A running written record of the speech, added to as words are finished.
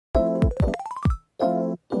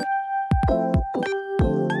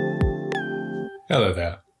Hello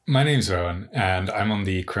there. My name's Rowan, and I'm on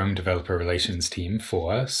the Chrome Developer Relations team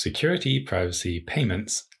for security, privacy,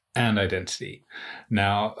 payments, and identity.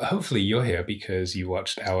 Now, hopefully you're here because you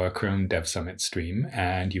watched our Chrome Dev Summit stream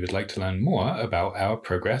and you would like to learn more about our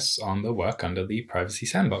progress on the work under the Privacy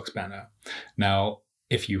Sandbox banner. Now,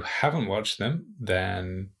 if you haven't watched them,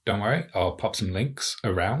 then don't worry, I'll pop some links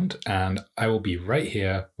around and I will be right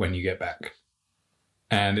here when you get back.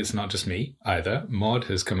 And it's not just me either. Maud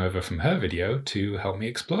has come over from her video to help me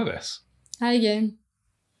explore this. Hi again.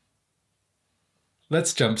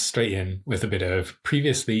 Let's jump straight in with a bit of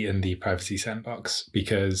previously in the Privacy Sandbox,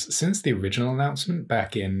 because since the original announcement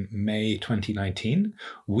back in May 2019,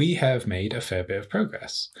 we have made a fair bit of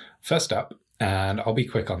progress. First up, and I'll be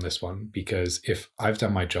quick on this one because if I've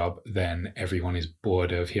done my job, then everyone is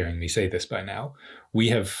bored of hearing me say this by now. We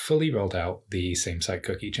have fully rolled out the same-site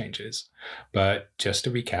cookie changes. But just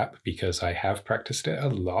to recap, because I have practiced it a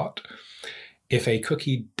lot, if a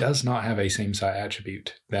cookie does not have a same-site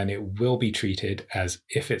attribute, then it will be treated as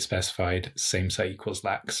if it specified same-site equals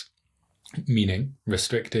lax, meaning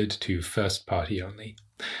restricted to first party only.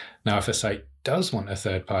 Now, if a site does want a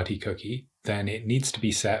third-party cookie, then it needs to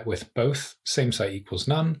be set with both same-site equals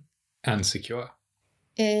none and secure.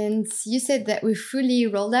 And you said that we fully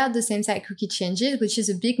rolled out the same-site cookie changes, which is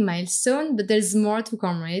a big milestone, but there's more to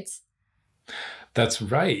come, right? That's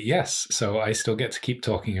right, yes. So I still get to keep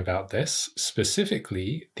talking about this.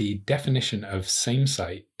 Specifically, the definition of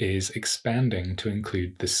same-site is expanding to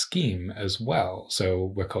include the scheme as well.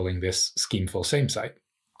 So we're calling this scheme for same-site.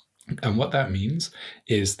 And what that means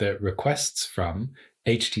is that requests from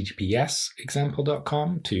https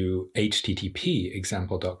example.com to http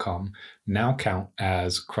example.com now count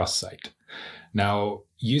as cross-site. Now,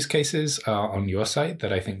 use cases on your site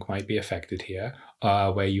that I think might be affected here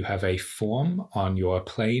are where you have a form on your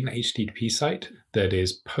plain HTTP site that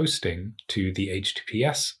is posting to the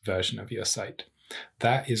HTTPS version of your site.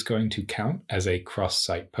 That is going to count as a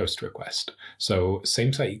cross-site post request. So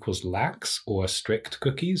same-site equals lax or strict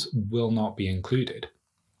cookies will not be included.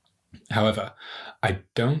 However, I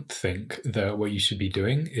don't think that what you should be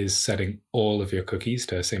doing is setting all of your cookies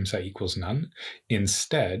to same-site equals none.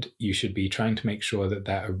 Instead, you should be trying to make sure that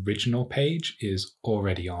that original page is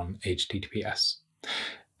already on HTTPS.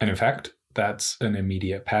 And in fact, that's an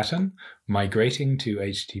immediate pattern. Migrating to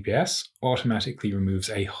HTTPS automatically removes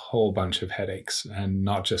a whole bunch of headaches and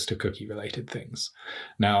not just to cookie-related things.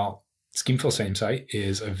 Now, Scheme for Same-Site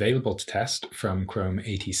is available to test from Chrome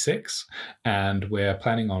 86, and we're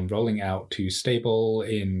planning on rolling out to stable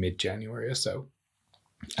in mid-January or so.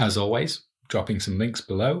 As always, dropping some links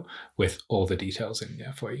below with all the details in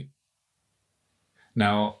there for you.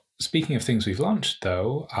 Now, speaking of things we've launched,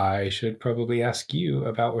 though, I should probably ask you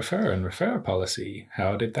about refer and refer policy.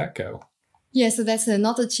 How did that go? Yeah, so that's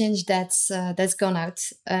another change that's gone out.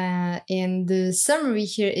 And the summary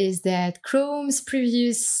here is that Chrome's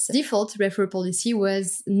previous default refer policy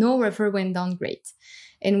was no refer when downgrade.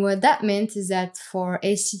 And what that meant is that for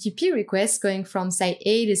HTTP requests going from site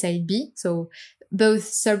A to site B, so both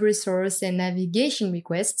sub-resource and navigation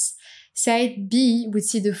requests, site B would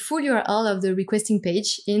see the full URL of the requesting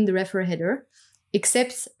page in the refer header,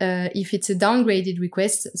 except if it's a downgraded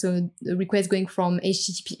request, so the request going from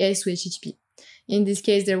HTTPS to HTTP. In this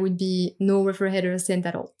case, there would be no refer header sent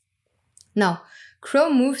at all. Now,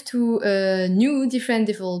 Chrome moved to a new different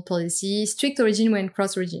default policy, strict origin when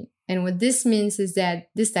cross origin. And what this means is that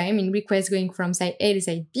this time in requests going from site A to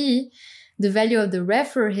site B, the value of the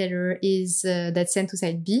refer header is that's sent to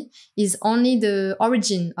site B is only the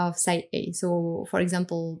origin of site A. So for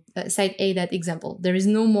example, site A, that example, there is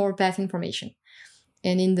no more path information.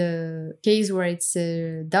 And in the case where it's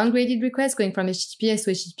a downgraded request going from HTTPS to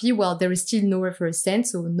HTTP, well, there is still no refer sent,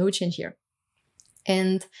 so no change here.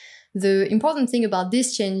 And the important thing about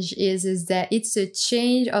this change is that it's a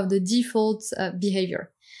change of the default behavior,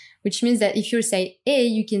 which means that if you're site A,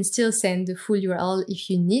 you can still send the full URL if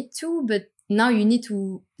you need to, but now you need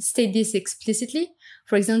to state this explicitly.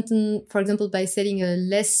 For example, by setting a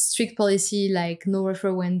less strict policy like no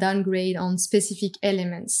refer when downgrade on specific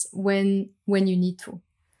elements when you need to.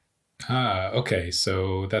 Okay,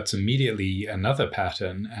 so that's immediately another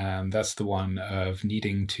pattern, and that's the one of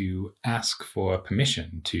needing to ask for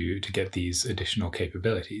permission to get these additional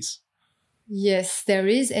capabilities. Yes, there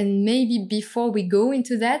is. And maybe before we go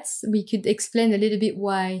into that, we could explain a little bit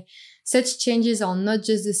why such changes are not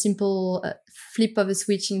just a simple flip of a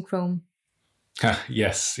switch in Chrome.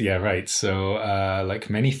 Yes, yeah, right. So like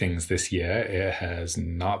many things this year, it has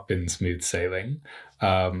not been smooth sailing.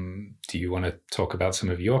 Do you want to talk about some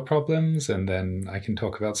of your problems and then I can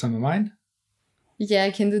talk about some of mine? Yeah,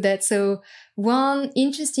 I can do that. So one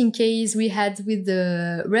interesting case we had with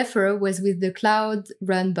the refer was with the Cloud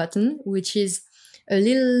Run button, which is a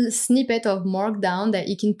little snippet of Markdown that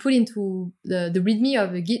you can put into the README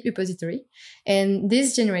of a Git repository. And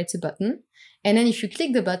this generates a button. And then if you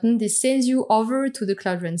click the button, this sends you over to the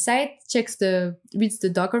Cloud Run site, reads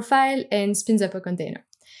the Docker file, and spins up a container.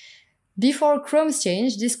 Before Chrome's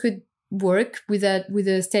change, this could work with a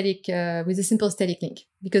simple static link.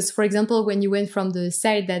 Because, for example, when you went from the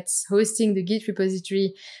site that's hosting the Git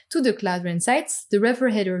repository to the Cloud Run sites, the refer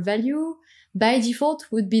header value by default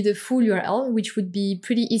would be the full URL, which would be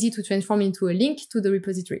pretty easy to transform into a link to the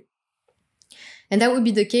repository. And that would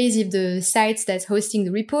be the case if the sites that's hosting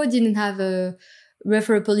the repo didn't have a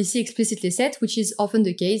refer policy explicitly set, which is often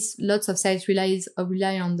the case. Lots of sites rely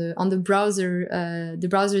on the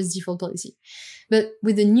browser's default policy. But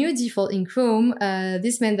with the new default in Chrome,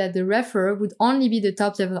 this meant that the refer would only be the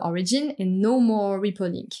top level origin and no more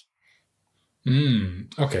repo link.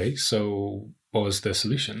 Okay, so what was the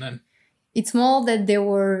solution then? It's more that there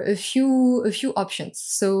were a few options.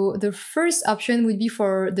 So the first option would be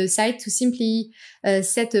for the site to simply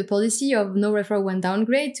set a policy of no refer when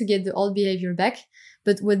downgrade to get the old behavior back.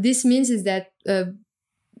 But what this means is that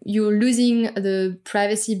you're losing the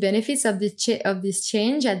privacy benefits of this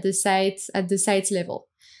change at the site's level.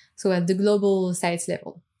 So at the global sites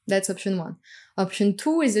level. That's option one. Option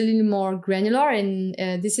two is a little more granular, and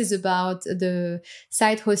this is about the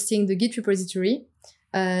site hosting the Git repository.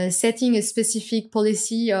 Setting a specific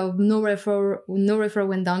policy of no refer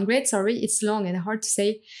when downgrade. Sorry, it's long and hard to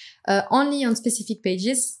say. Only on specific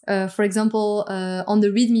pages. For example, on the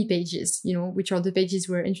README pages, which are the pages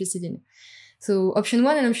we're interested in. So option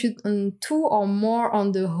one and option two are more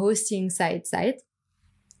on the hosting side.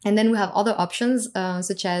 And then we have other options,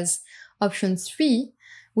 such as option three,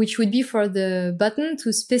 which would be for the button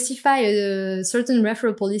to specify a certain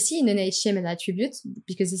referral policy in an HTML attribute,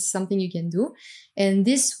 because this is something you can do. And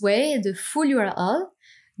this way, the full URL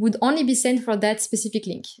would only be sent for that specific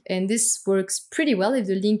link. And this works pretty well if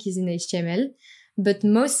the link is in HTML. But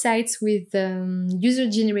most sites with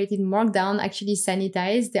user-generated Markdown actually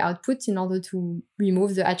sanitize the output in order to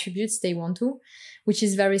remove the attributes they want to, which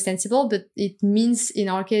is very sensible. But it means in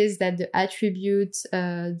our case that the attribute,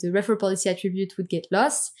 the refer policy attribute would get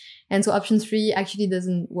lost. And so option three actually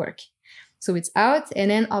doesn't work. So it's out.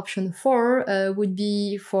 And then option four would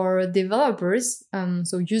be for developers,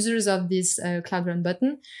 so users of this Cloud Run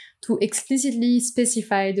button, to explicitly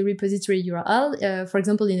specify the repository URL, for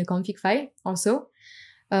example, in a config file also,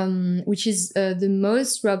 which is the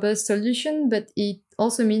most robust solution. But it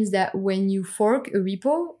also means that when you fork a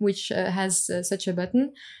repo, which has such a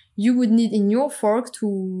button, you would need in your fork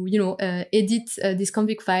to, edit this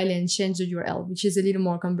config file and change the URL, which is a little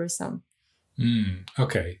more cumbersome.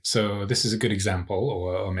 Okay, so this is a good example,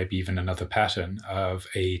 or maybe even another pattern of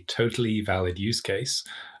a totally valid use case.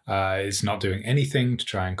 It's not doing anything to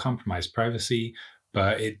try and compromise privacy,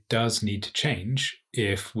 but it does need to change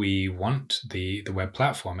if we want the web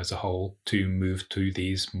platform as a whole to move to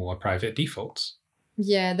these more private defaults.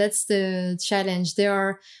 Yeah, that's the challenge. There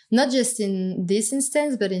are, not just in this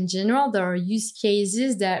instance, but in general, there are use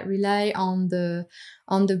cases that rely on the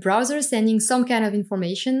browser sending some kind of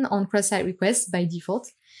information on cross-site requests by default.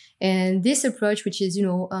 And this approach, which is,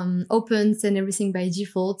 open, send everything by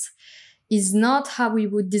default, is not how we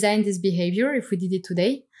would design this behavior if we did it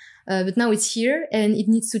today. But now it's here and it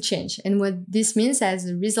needs to change. And what this means as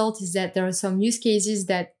a result is that there are some use cases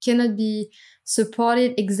that cannot be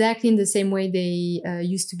supported exactly in the same way they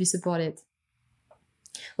used to be supported.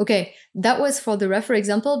 Okay, that was for the refer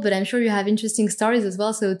example, but I'm sure you have interesting stories as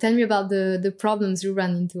well. So tell me about the problems you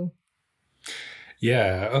ran into.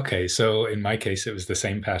 Yeah, okay. So in my case, it was the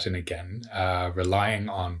same pattern again, relying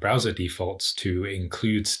on browser defaults to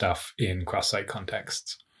include stuff in cross-site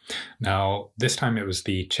contexts. Now, this time it was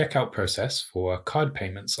the checkout process for card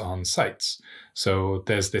payments on sites. So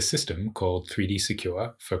there's this system called 3D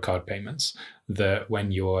Secure for card payments that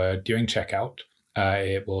when you're doing checkout,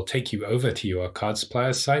 it will take you over to your card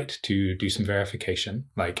supplier's site to do some verification,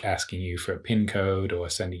 like asking you for a PIN code or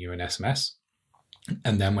sending you an SMS.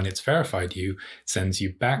 And then when it's verified you, it sends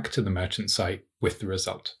you back to the merchant site with the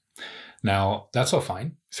result. Now, that's all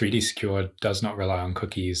fine. 3D Secure does not rely on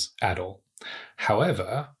cookies at all.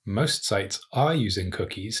 However, most sites are using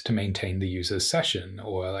cookies to maintain the user's session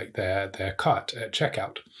or like their cart at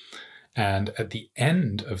checkout. And at the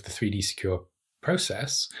end of the 3D Secure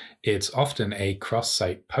process, it's often a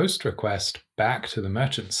cross-site post request back to the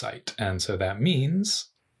merchant site. And so that means...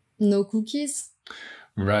 no cookies?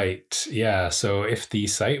 Right. Yeah. So if the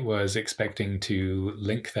site was expecting to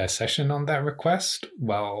link their session on that request,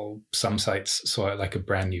 well, some sites saw it like a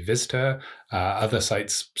brand new visitor, other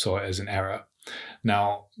sites saw it as an error.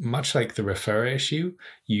 Now, much like the referrer issue,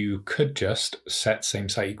 you could just set same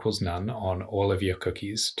site equals none on all of your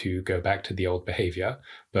cookies to go back to the old behavior.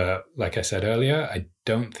 But like I said earlier, I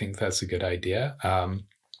don't think that's a good idea.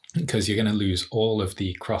 Because you're going to lose all of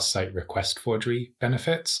the cross-site request forgery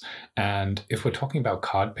benefits. And if we're talking about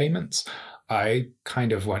card payments, I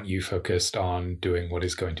kind of want you focused on doing what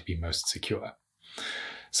is going to be most secure.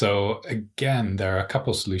 So again, there are a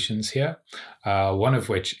couple solutions here. One of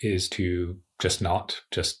which is to just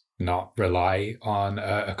not rely on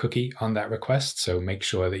a cookie on that request. So make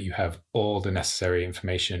sure that you have all the necessary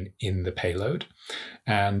information in the payload.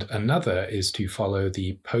 And another is to follow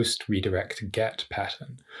the post redirect get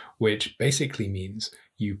pattern, which basically means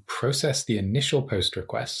you process the initial post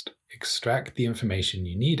request, extract the information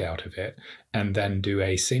you need out of it, and then do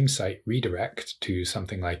a same site redirect to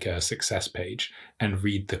something like a success page and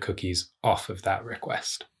read the cookies off of that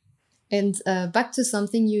request. And back to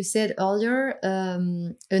something you said earlier,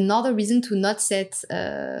 another reason to not set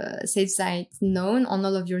safe site known on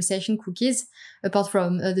all of your session cookies, apart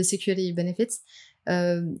from the security benefits,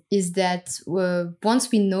 is that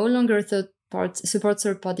once we no longer support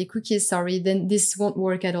third-party cookies, then this won't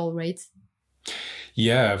work at all, right?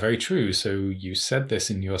 Yeah, very true. So you said this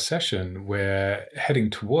in your session. We're heading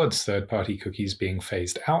towards third-party cookies being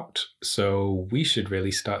phased out. So we should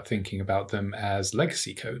really start thinking about them as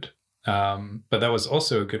legacy code. But that was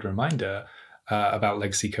also a good reminder about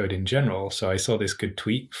legacy code in general. So I saw this good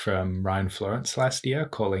tweet from Ryan Florence last year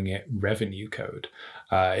calling it revenue code.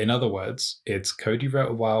 In other words, it's code you wrote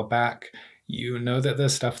a while back. You know that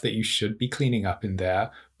there's stuff that you should be cleaning up in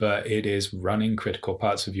there, but it is running critical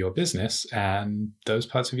parts of your business, and those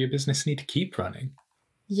parts of your business need to keep running.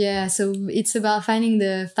 Yeah, so it's about finding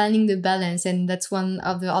the balance, and that's one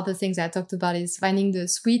of the other things I talked about is finding the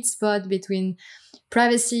sweet spot between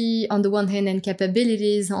privacy on the one hand and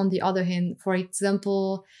capabilities on the other hand. For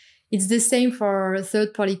example, it's the same for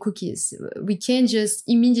third-party cookies. We can't just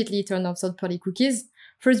immediately turn off third-party cookies.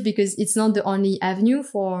 First, because it's not the only avenue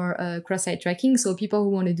for cross-site tracking, so people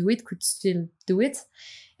who want to do it could still do it.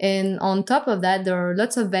 And on top of that, there are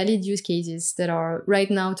lots of valid use cases that are right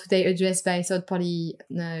now today addressed by third-party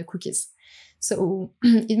cookies. So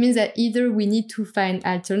it means that either we need to find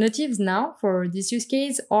alternatives now for this use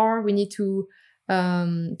case, or we need to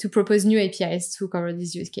propose new APIs to cover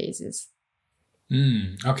these use cases.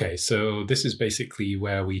 Okay, so this is basically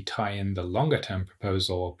where we tie in the longer-term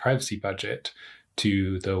proposal privacy budget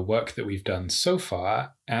to the work that we've done so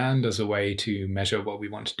far, and as a way to measure what we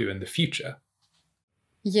want to do in the future.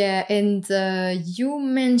 Yeah, and you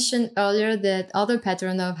mentioned earlier that other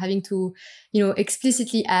pattern of having to,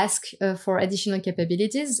 explicitly ask for additional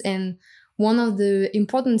capabilities. And one of the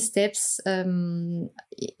important steps in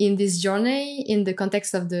this journey, in the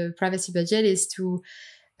context of the privacy budget, is to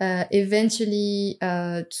eventually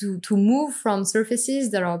to move from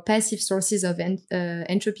surfaces that are passive sources of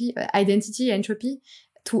identity entropy,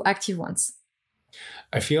 to active ones.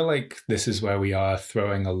 I feel like this is where we are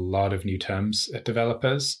throwing a lot of new terms at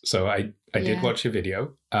developers. So I did watch your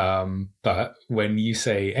video, but when you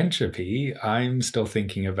say entropy, I'm still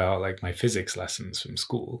thinking about like my physics lessons from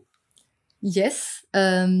school. Yes,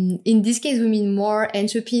 in this case, we mean more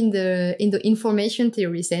entropy in the information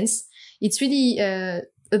theory sense. It's really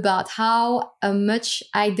about how much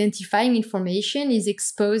identifying information is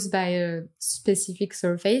exposed by a specific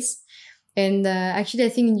surface. And actually, I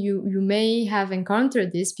think you may have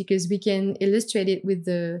encountered this because we can illustrate it with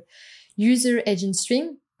the user agent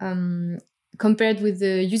string compared with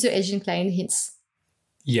the user agent client hints.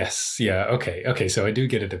 Yes. Yeah. Okay. So I do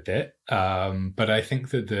get it a bit, but I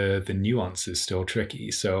think that the nuance is still tricky.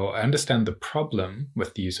 So I understand the problem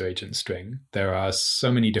with the user agent string. There are so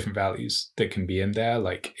many different values that can be in there,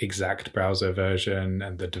 like exact browser version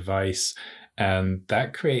and the device, and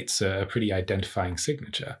that creates a pretty identifying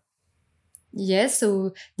signature. Yes,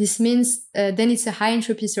 so this means then it's a high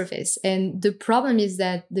entropy surface. And the problem is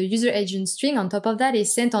that the user agent string on top of that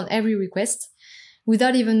is sent on every request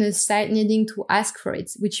without even a site needing to ask for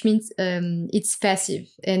it, which means it's passive.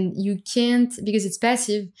 And you can't, because it's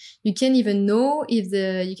passive, you can't even know if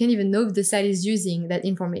the site is using that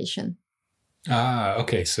information.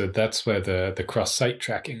 Okay. So that's where the cross-site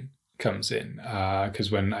tracking comes in.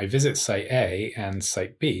 Because when I visit site A and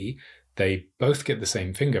site B, they both get the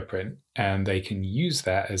same fingerprint, and they can use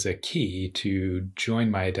that as a key to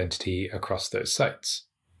join my identity across those sites.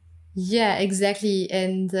 Yeah, exactly.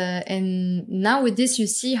 And now with this, you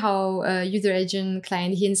see how user agent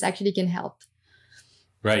client hints actually can help.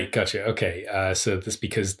 Right, gotcha. Okay, so that's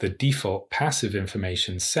because the default passive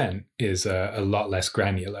information sent is a lot less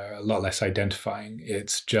granular, a lot less identifying.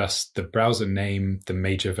 It's just the browser name, the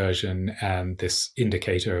major version, and this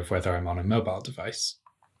indicator of whether I'm on a mobile device.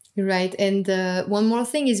 Right, and one more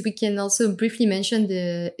thing is we can also briefly mention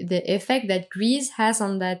the effect that Grease has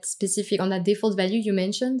on that default value you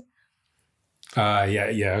mentioned.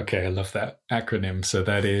 Yeah, okay, I love that acronym. So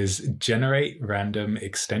that is generate random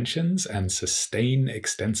extensions and sustain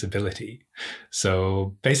extensibility.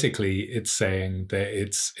 So basically it's saying that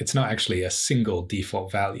it's not actually a single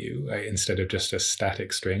default value, right? Instead of just a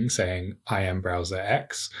static string saying I am browser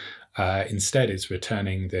X. Instead, it's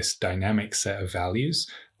returning this dynamic set of values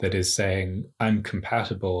that is saying I'm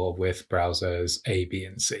compatible with browsers A, B,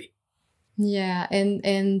 and C. Yeah,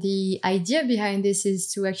 and the idea behind this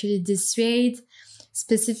is to actually dissuade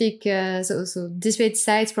specific dissuade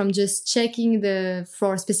sites from just checking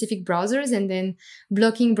for specific browsers and then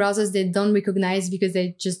blocking browsers they don't recognize because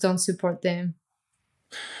they just don't support them.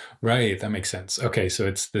 Right, that makes sense. Okay, so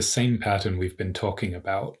it's the same pattern we've been talking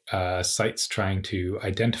about. Sites trying to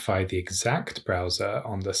identify the exact browser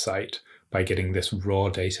on the site by getting this raw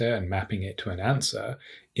data and mapping it to an answer.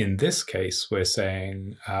 In this case, we're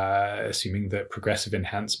saying, assuming that progressive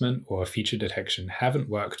enhancement or feature detection haven't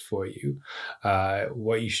worked for you,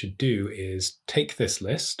 what you should do is take this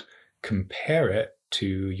list, compare it to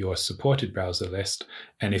your supported browser list,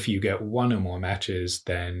 and if you get one or more matches,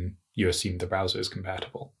 then you assume the browser is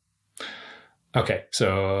compatible. Okay,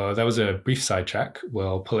 so that was a brief sidetrack.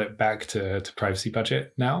 We'll pull it back to privacy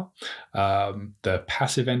budget now. The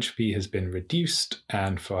passive entropy has been reduced,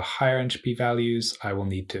 and for higher entropy values, I will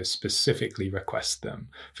need to specifically request them.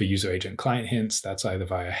 For user agent client hints, that's either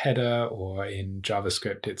via header, or in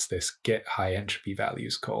JavaScript, it's this get high entropy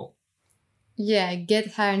values call. Yeah,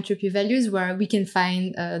 get high entropy values where we can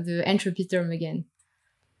find the entropy term again.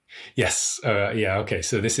 Yes. Yeah. Okay.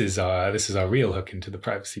 So this is our real hook into the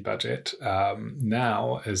privacy budget.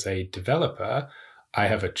 Now, as a developer, I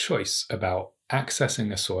have a choice about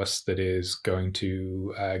accessing a source that is going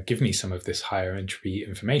to give me some of this higher entropy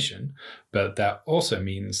information, but that also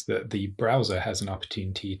means that the browser has an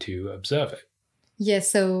opportunity to observe it. Yeah.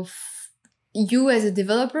 So you as a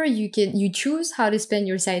developer, you choose how to spend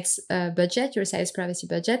your site's budget, your site's privacy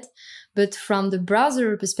budget. But from the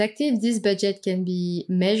browser perspective, this budget can be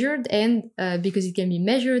measured, and because it can be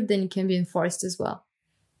measured, then it can be enforced as well.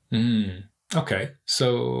 Okay,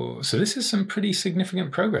 so this is some pretty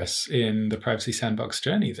significant progress in the Privacy Sandbox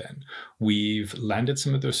journey then. We've landed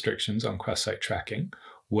some of the restrictions on cross-site tracking.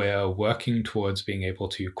 We're working towards being able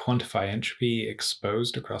to quantify entropy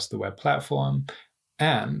exposed across the web platform,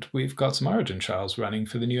 and we've got some origin trials running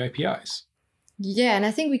for the new APIs. Yeah, and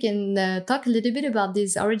I think we can talk a little bit about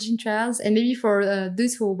these origin trials, and maybe for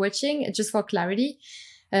those who are watching, just for clarity,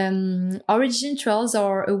 origin trials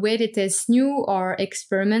are a way to test new or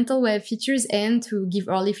experimental web features and to give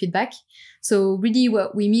early feedback. So really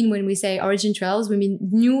what we mean when we say origin trials, we mean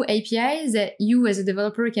new APIs that you as a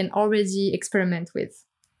developer can already experiment with.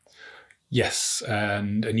 Yes,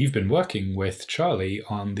 and you've been working with Charlie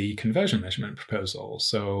on the conversion measurement proposal.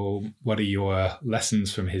 So what are your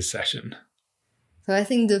lessons from his session? So I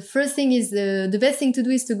think the first thing is the best thing to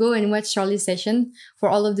do is to go and watch Charlie's session for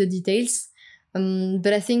all of the details.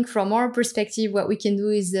 But I think from our perspective, what we can do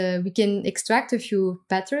is we can extract a few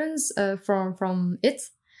patterns from it.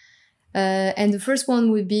 And the first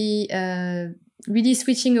one would be really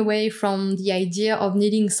switching away from the idea of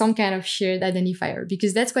needing some kind of shared identifier,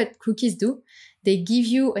 because that's what cookies do. They give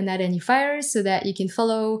you an identifier so that you can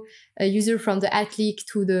follow a user from the ad click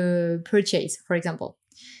to the purchase, for example.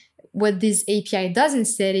 What this API does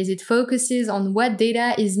instead is it focuses on what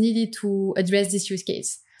data is needed to address this use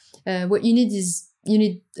case. What you need is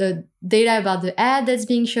data about the ad that's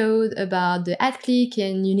being showed, about the ad click,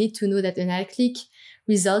 and you need to know that an ad click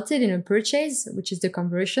resulted in a purchase, which is the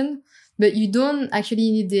conversion. But you don't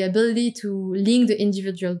actually need the ability to link the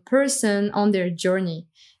individual person on their journey.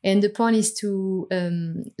 And the point is to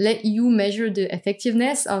let you measure the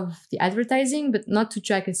effectiveness of the advertising, but not to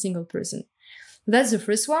track a single person. That's the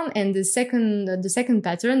first one. And the second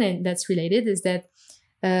pattern, and that's related, is that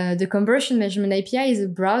the conversion measurement API is a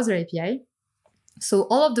browser API. So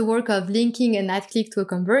all of the work of linking an ad click to a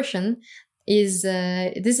conversion is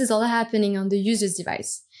this is all happening on the user's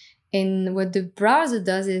device. And what the browser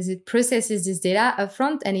does is it processes this data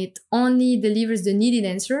upfront and it only delivers the needed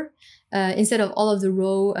answer instead of all of the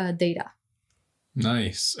raw data.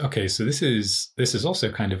 Nice. Okay, so this is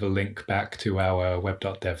also kind of a link back to our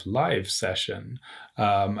web.dev live session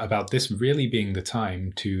about this really being the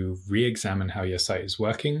time to re-examine how your site is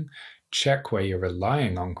working check where you're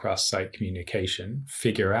relying on cross-site communication,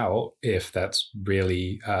 figure out if that's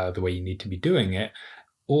really the way you need to be doing it,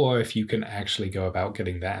 or if you can actually go about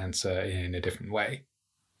getting that answer in a different way.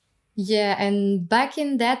 Yeah, and back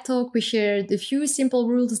in that talk, we shared a few simple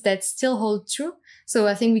rules that still hold true. So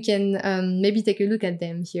I think we can maybe take a look at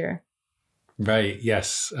them here. Right,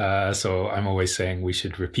 yes. So I'm always saying we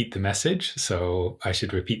should repeat the message. So I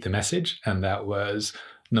should repeat the message. And that was,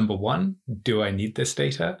 number 1, do I need this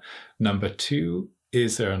data? Number 2,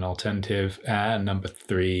 is there an alternative? And number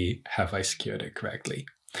 3, have I secured it correctly?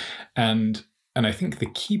 And I think the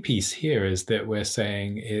key piece here is that we're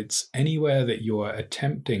saying it's anywhere that you're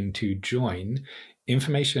attempting to join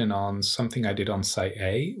information on something I did on site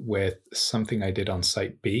A with something I did on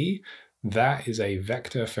site B, that is a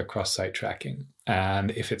vector for cross-site tracking.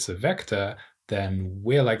 And if it's a vector, then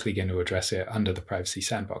we're likely going to address it under the Privacy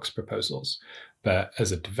Sandbox proposals. But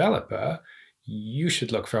as a developer, you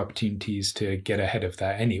should look for opportunities to get ahead of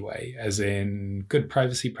that anyway, as in good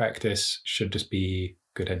privacy practice should just be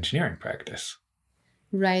good engineering practice.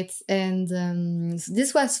 Right, and so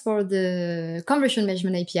this was for the conversion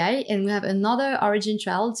measurement API, and we have another origin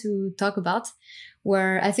trial to talk about,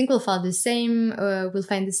 where I think we'll find the same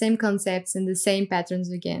concepts and the same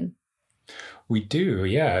patterns again. We do,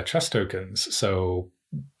 yeah, trust tokens. So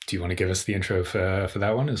do you want to give us the intro for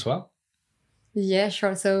that one as well? Yeah,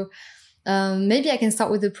 sure. So maybe I can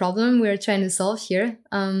start with the problem we're trying to solve here.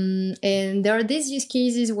 And there are these use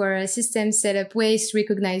cases where a system set up ways to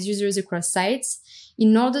recognize users across sites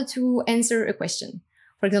in order to answer a question.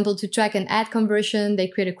 For example, to track an ad conversion, they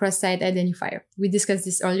create a cross-site identifier. We discussed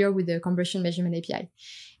this earlier with the conversion measurement API.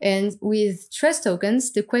 And with trust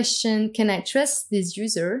tokens, the question, can I trust this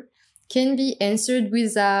user, can be answered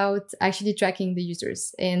without actually tracking the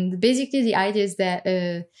users. And basically the idea is that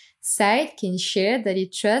a site can share that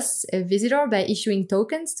it trusts a visitor by issuing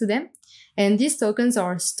tokens to them. And these tokens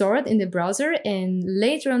are stored in the browser, and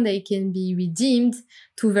later on they can be redeemed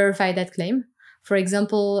to verify that claim. For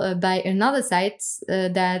example, by another site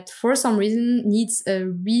that for some reason needs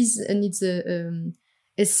a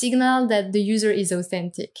signal that the user is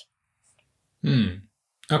authentic.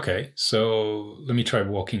 Okay, so let me try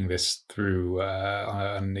walking this through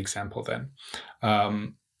an example then.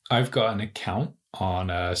 I've got an account on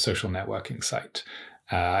a social networking site.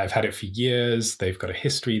 I've had it for years. They've got a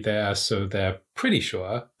history there, so they're pretty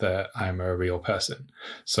sure that I'm a real person.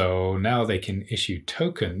 So now they can issue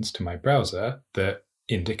tokens to my browser that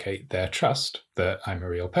indicate their trust that I'm a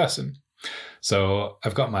real person. So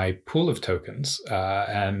I've got my pool of tokens,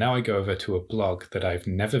 and now I go over to a blog that I've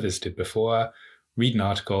never visited before, read an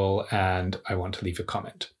article, and I want to leave a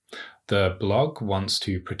comment. The blog wants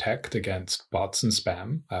to protect against bots and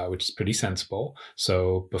spam, which is pretty sensible.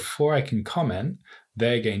 So before I can comment,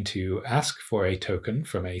 they're going to ask for a token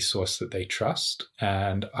from a source that they trust,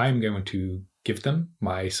 and I'm going to give them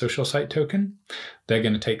my social site token. They're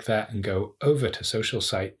going to take that and go over to social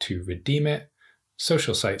site to redeem it.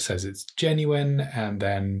 Social site says it's genuine, and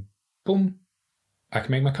then boom, I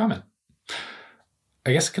can make my comment.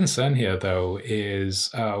 I guess a concern here, though, is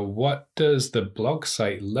what does the blog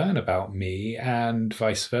site learn about me and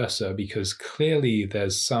vice versa? Because clearly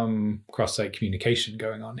there's some cross-site communication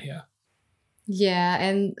going on here. Yeah,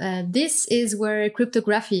 and this is where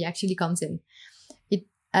cryptography actually comes in. It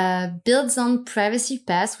builds on Privacy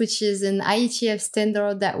Pass, which is an IETF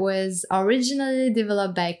standard that was originally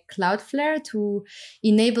developed by Cloudflare to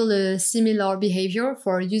enable a similar behavior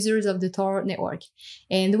for users of the Tor network.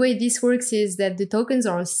 And the way this works is that the tokens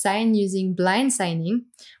are signed using blind signing,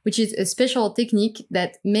 which is a special technique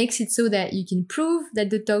that makes it so that you can prove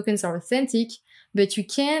that the tokens are authentic, but you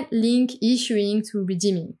can't link issuing to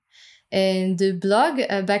redeeming. And the blog,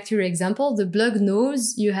 back to your example, the blog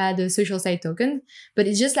knows you had a social site token, but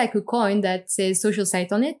it's just like a coin that says social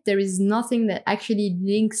site on it. There is nothing that actually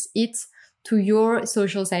links it to your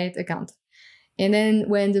social site account. And then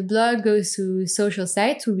when the blog goes to social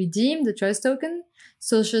site to redeem the trust token,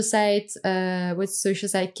 social site, what social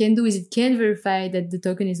site can do is it can verify that the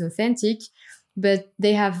token is authentic, but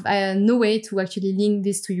they have no way to actually link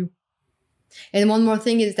this to you. And one more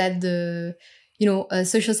thing is that a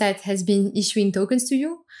social site has been issuing tokens to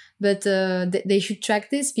you, but they should track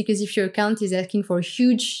this, because if your account is asking for a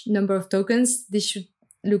huge number of tokens, this should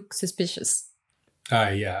look suspicious.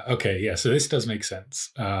 Yeah. Okay. Yeah. So this does make sense.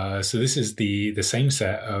 So this is the same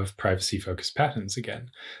set of privacy-focused patterns again.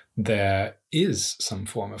 There is some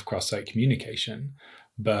form of cross-site communication,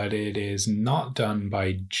 but it is not done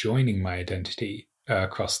by joining my identity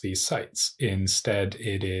across these sites. Instead,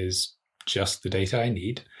 it is just the data I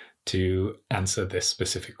need to answer this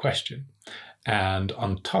specific question. And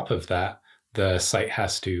on top of that, The site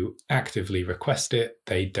has to actively request it.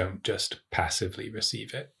 They don't just passively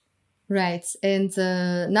receive it. Right. And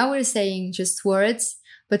now we're saying just words,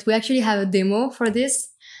 but we actually have a demo for this.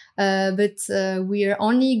 But we are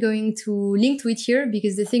only going to link to it here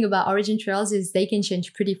because the thing about origin trails is they can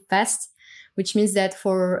change pretty fast, which means that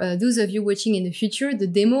for those of you watching in the future, the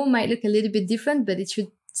demo might look a little bit different, but it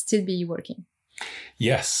should still be working.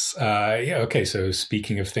 Yes. Yeah. Okay. So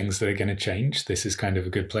speaking of things that are going to change, this is kind of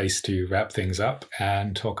a good place to wrap things up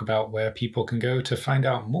and talk about where people can go to find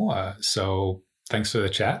out more. So thanks for the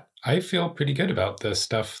chat. I feel pretty good about the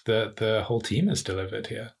stuff that the whole team has delivered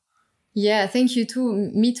here. Yeah, thank you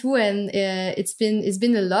too. Me too. And it's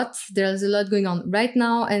been a lot. There's a lot going on right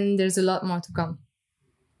now, and there's a lot more to come.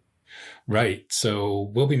 Right.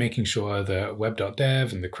 So we'll be making sure the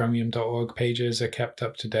web.dev and the chromium.org pages are kept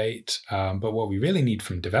up to date. But what we really need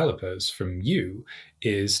from developers, from you,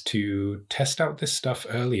 is to test out this stuff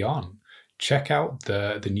early on. Check out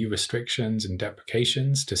the new restrictions and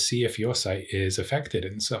deprecations to see if your site is affected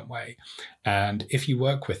in some way. And if you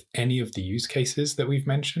work with any of the use cases that we've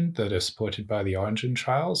mentioned that are supported by the Origin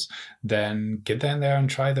trials, then get in there and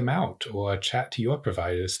try them out, or chat to your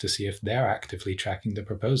providers to see if they're actively tracking the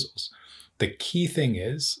proposals. The key thing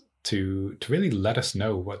is to really let us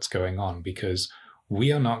know what's going on, because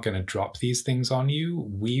we are not going to drop these things on you.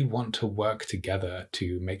 We want to work together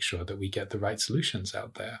to make sure that we get the right solutions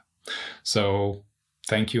out there. So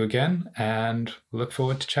thank you again, and look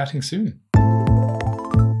forward to chatting soon.